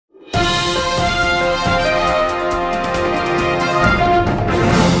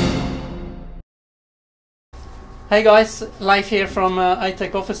Hey guys, Leif here from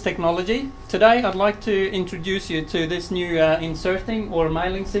iTech Office Technology. Today I'd like to introduce you to this new inserting or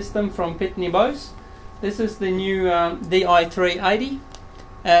mailing system from Pitney. This is the new DI380,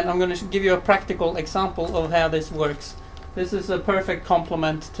 and I'm going to give you a practical example of how this works. This is a perfect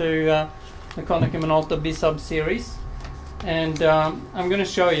complement to the Konica Minolta B-Sub series, and I'm going to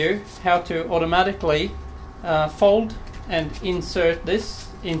show you how to automatically fold and insert this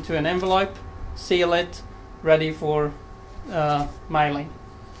into an envelope, seal it, ready for mailing.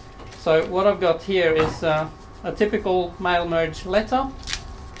 So what I've got here is a typical mail merge letter.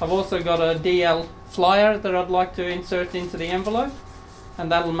 I've also got a DL flyer that I'd like to insert into the envelope,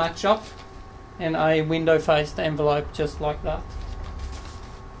 and that'll match up in a window faced envelope just like that.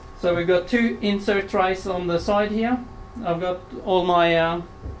 So we've got two insert trays on the side here. I've got all my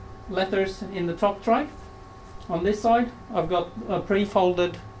letters in the top tray. On this side I've got a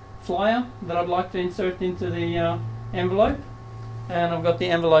pre-folded flyer that I'd like to insert into the envelope, and I've got the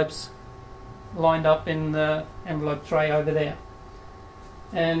envelopes lined up in the envelope tray over there,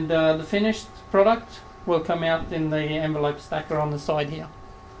 and the finished product will come out in the envelope stacker on the side here.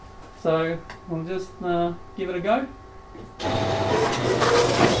 So we'll just give it a go.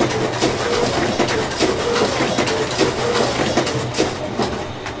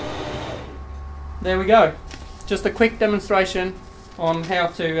 There we go, just a quick demonstration on how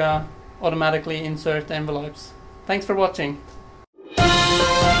to automatically insert envelopes. Thanks for watching.